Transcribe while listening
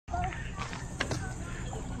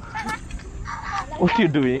What are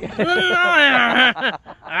you doing? What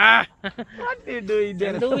are you doing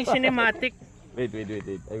there? I'm doing cinematic. Wait.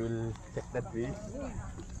 I will check that fish.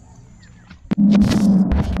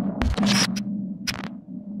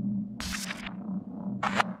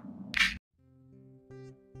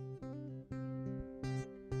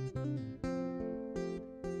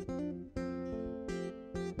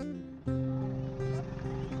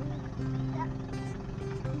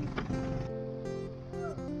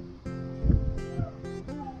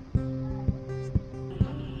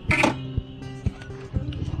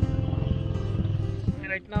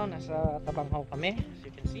 Right now, nasa Tabanghaw kami, as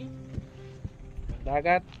you can see.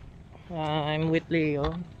 Dagat. I'm with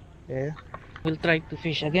Leo. There. We'll try to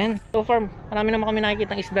fish again. So far, marami naman kami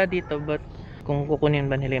nakikita ng isda dito, but kung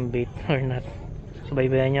kukunin ba nila yung bait or not. So,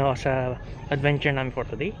 baybayan nyo ako sa adventure namin for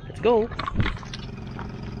today. Let's go!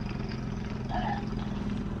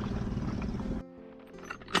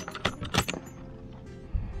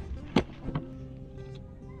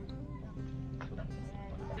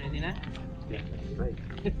 Ready na? Yeah, right.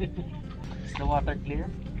 Is the water clear?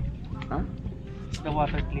 Huh? Is the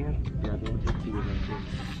water clear? Yeah, don't see you mention.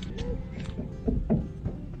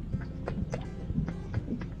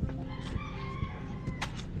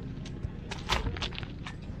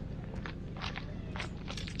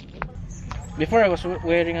 Before I was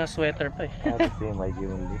wearing a sweater pa eh. The same idea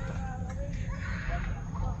only.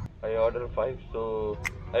 I ordered 5, so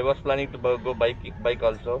I was planning to go bike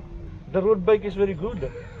also. The road bike is very good.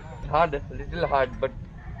 It's hard, a little hard, but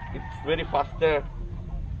it's very faster.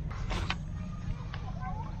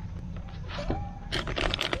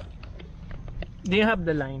 Do you have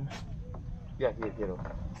the line? Yeah, here.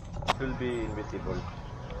 It will be invisible.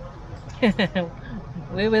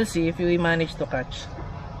 We will see if we manage to catch.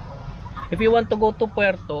 If you want to go to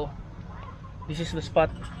Puerto, this is the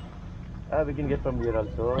spot. We can get from here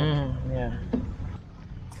also. Yeah.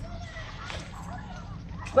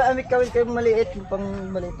 Ba, may kawil kayo maliit, yung pang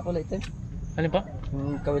maliit na kulay ito. Ano pa?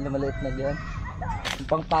 Yung kawil na maliit na diyan. Yung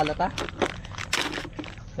pang palat ha.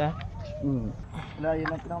 Sa? Wala, yun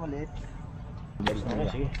ang pinakamaliit. Okay,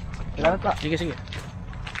 sige. Salamat pa. Sige.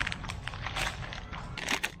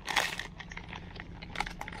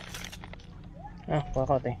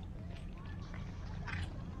 Pakakot eh.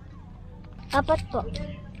 4 po.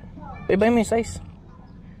 Iba yung size.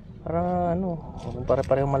 Para ano, kung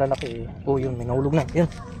pare-pareho malalaki eh. Oh, yun, may nahulog na. Yun.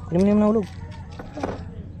 Hindi mo na yung nahulog.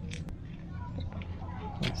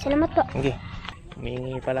 Salamat po. Okay.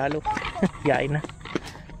 Humingi palalo. Yain na.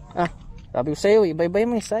 Sabi ko sa'yo, iba-iba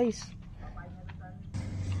yung size.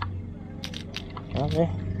 Okay.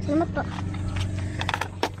 Salamat po.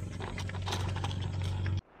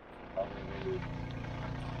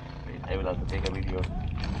 I will also take a video.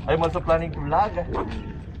 I'm also planning to vlog.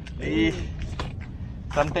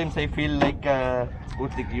 Sometimes I feel like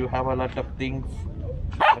Utik, you have a lot of things,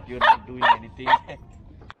 but you're not doing anything.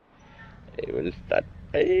 I will start.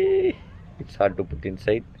 It's hard to put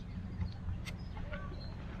inside.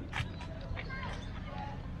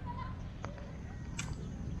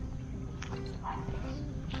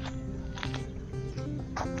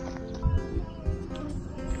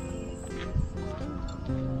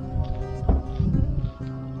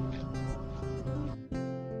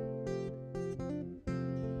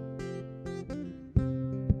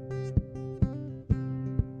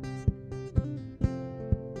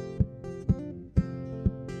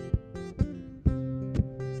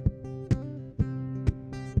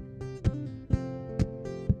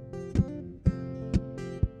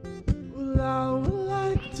 I would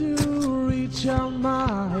like to reach out my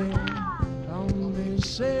hand. I may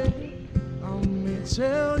say, I may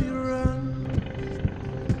tell you run.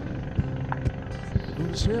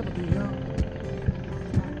 Who's here but the young?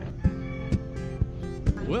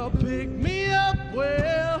 Well, pick me up,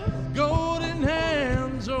 well, golden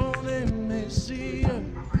hands. Oh, they may see you,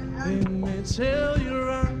 they may tell you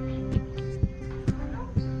run.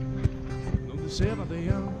 Who's here but the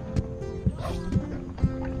young?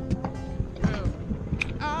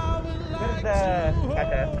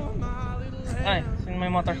 Ay, it's in my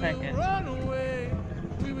motorcycle.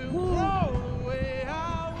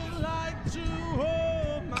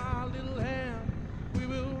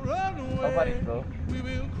 How far is bro?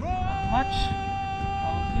 Much?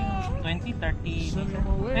 20, 30,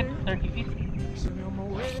 30 feet.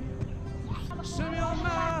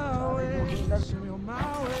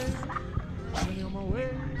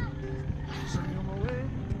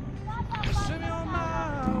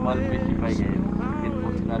 Small fish if I get. It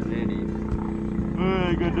was not ready. Oh,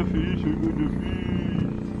 I got the fish.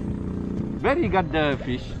 Where you got the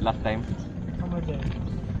fish last time? Over there.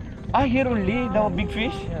 Here only, the big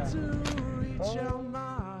fish? Yeah. reach out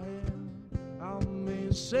my hand. I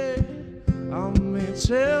may say, I may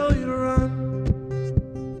tell you to run.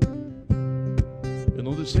 You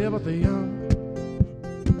know they say about the young.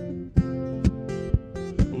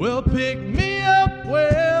 Well, pick me up,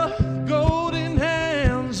 well, golden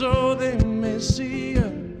hands, oh, they may see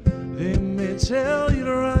you, they may tell you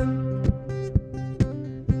to run.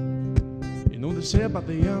 You know they say about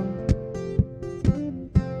the young.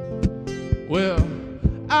 Well,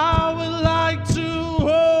 I would like to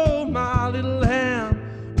hold my little hand.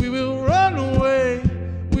 We will run away,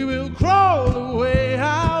 we will crawl away.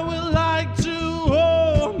 I would like to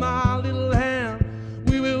hold my little hand.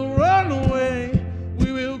 We will run away,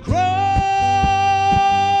 we will crawl.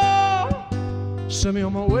 Send me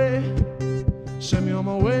on my way, send me on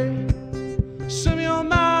my way, send me on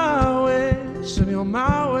my way, send me on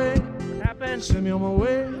my way. What happened? Send me on my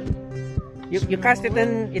way. You cast it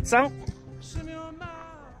and it sunk?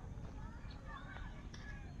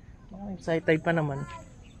 Oh, excited pa naman.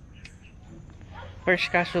 First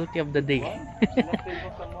casualty of the day.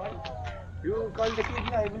 You call the kid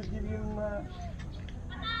na, I will give him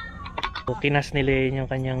So, kinas nila yun yung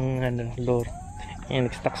kanyang lure. Yung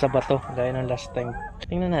nag-stuck sa bato gaya ng last time.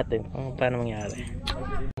 Tingnan natin kung paano mangyari.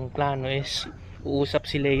 Ang plano is uusap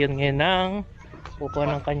si Leon ngayon ng kukuha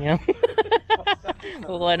ng kanyang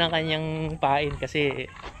kukuha ng kanyang pain kasi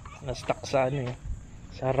na-stuck sa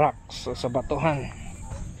sa rocks o sa batuhan.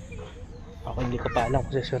 Ako hindi ko pa alam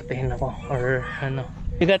kung siswertehin ako or ano.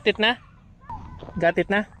 You got it na? Got it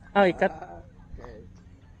na? Oh, ikat.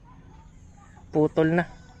 Putol na.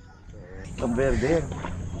 Ang verde.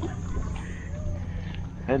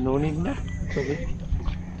 No need na. Okay.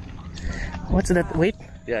 What's that? Weight?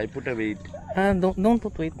 Yeah, I put a weight. Don't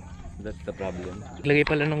put weight. That's the problem. Lagay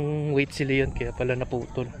pala ng weight si Leon kaya pala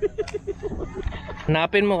naputol.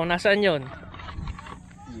 Hanapin mo kung nasaan yon.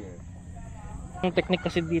 Ang technique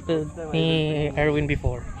kasi dito ni Erwin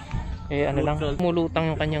before ano lang, mulutang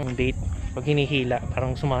yung kanyang bait pag hinihila,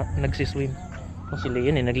 parang nagsiswim. Kung si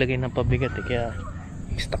Leon naglagay ng pabigat kaya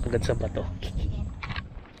stuck agad sa bato.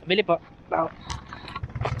 Bili po.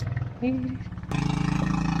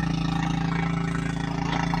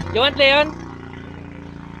 You want, Leon?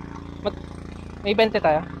 May 20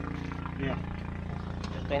 tayo? Yeah.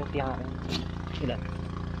 20 ang akin. Ilan?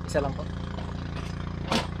 Isa lang po.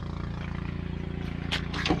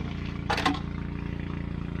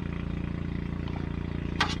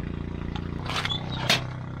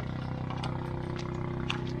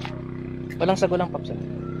 Walang sago lang, Pops.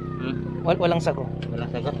 Walang sago. Walang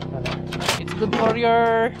sagot. It's good for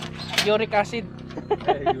your uric acid.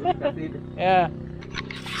 Uric acid. Yeah.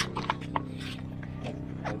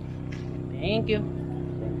 Thank you.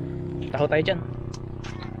 Taho tayo dyan.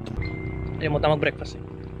 Kalimutan mag-breakfast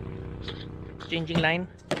Changing line.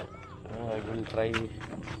 I will try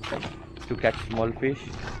to catch small fish.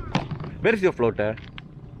 Where is your floater?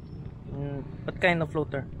 What kind of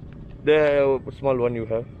floater? The small one you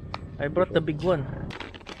have. I brought the big one.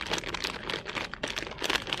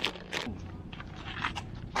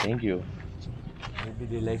 Thank you. Maybe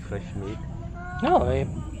they like fresh meat. No,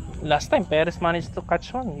 last time Perez managed to catch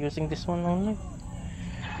one using this one only.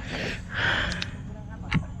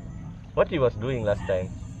 What he was doing last time?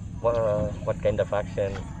 What kind of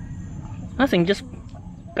action? Nothing, just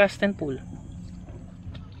cast and pull.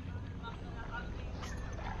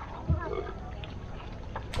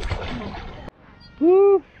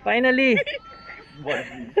 Woo! Finally!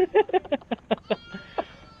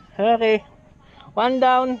 Okay. One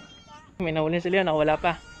down. May nahuli sila, nakawala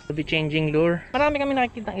pa. We'll be changing lure. Marami kami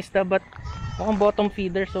nakikita ng isda but mukhang bottom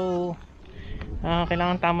feeder so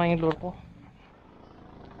kailangan tama yung lure ko.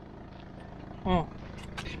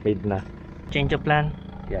 Speed na. Change of plan.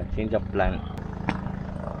 Yeah, change of plan.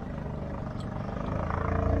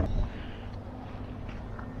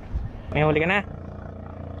 May huli ka na?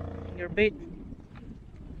 Your bait.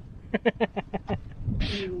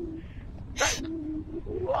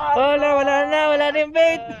 Wala na yung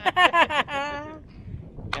bait.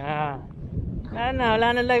 Wala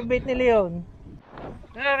na live bait ni Leon.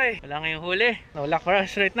 Okay, wala ngayong huli. No luck for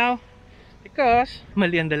us right now because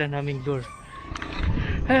mali ang dala naming lure.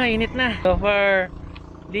 Init na. So for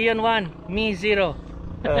Leon 1, me 0.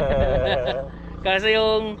 Kasi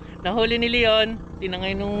yung nahuli ni Leon,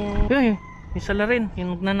 tinangay nung isa la rin,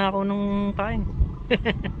 yung nagnanakaw nung kain.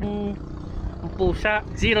 Yung pusa,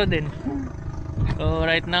 0 din. So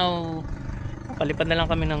right now, palipad na lang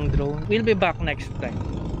kami ng drone. We'll be back next time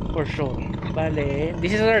for sure. Bale,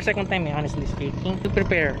 this is our second time honestly speaking. To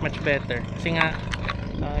prepare much better. Kasi nga,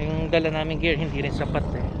 yung dala namin gear hindi rin sapat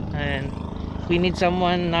and we need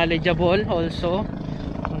someone knowledgeable also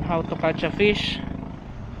on how to catch a fish.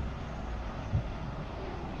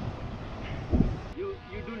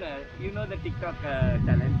 You know the TikTok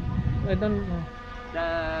challenge? I don't know. The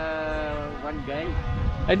one guy.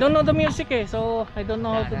 I don't know the music eh, so I don't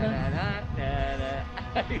know how to do.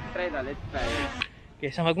 Try that, let's try it. Okay,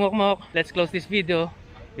 so magmukmok. Let's close this video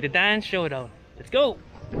with a dance showdown. Let's go!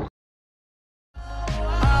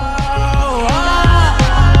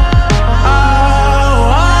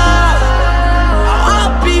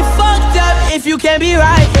 I'll be fucked up if you can't be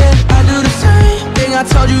right, yeah. I do the same thing, I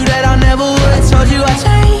told you that I never would. I told you I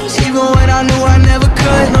changed, even when I knew I never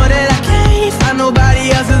could. Know that I can't find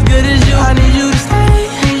nobody else as good as you. I need you to stay,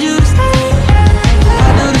 need you to stay. I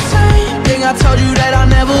do the same thing, I told you that I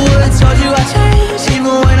never would. I told you I changed, even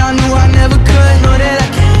when I knew I never could. Know that I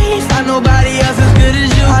can't find nobody else as good as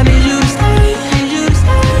you. I need you to stay, need you to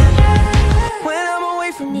stay. When I'm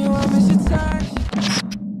away from you, I miss your touch.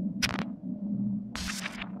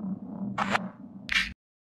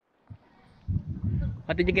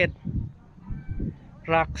 What did you get?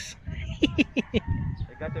 Rocks. I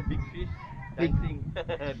got a big fish dancing.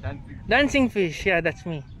 Dancing. Dancing fish, yeah, that's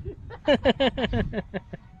me.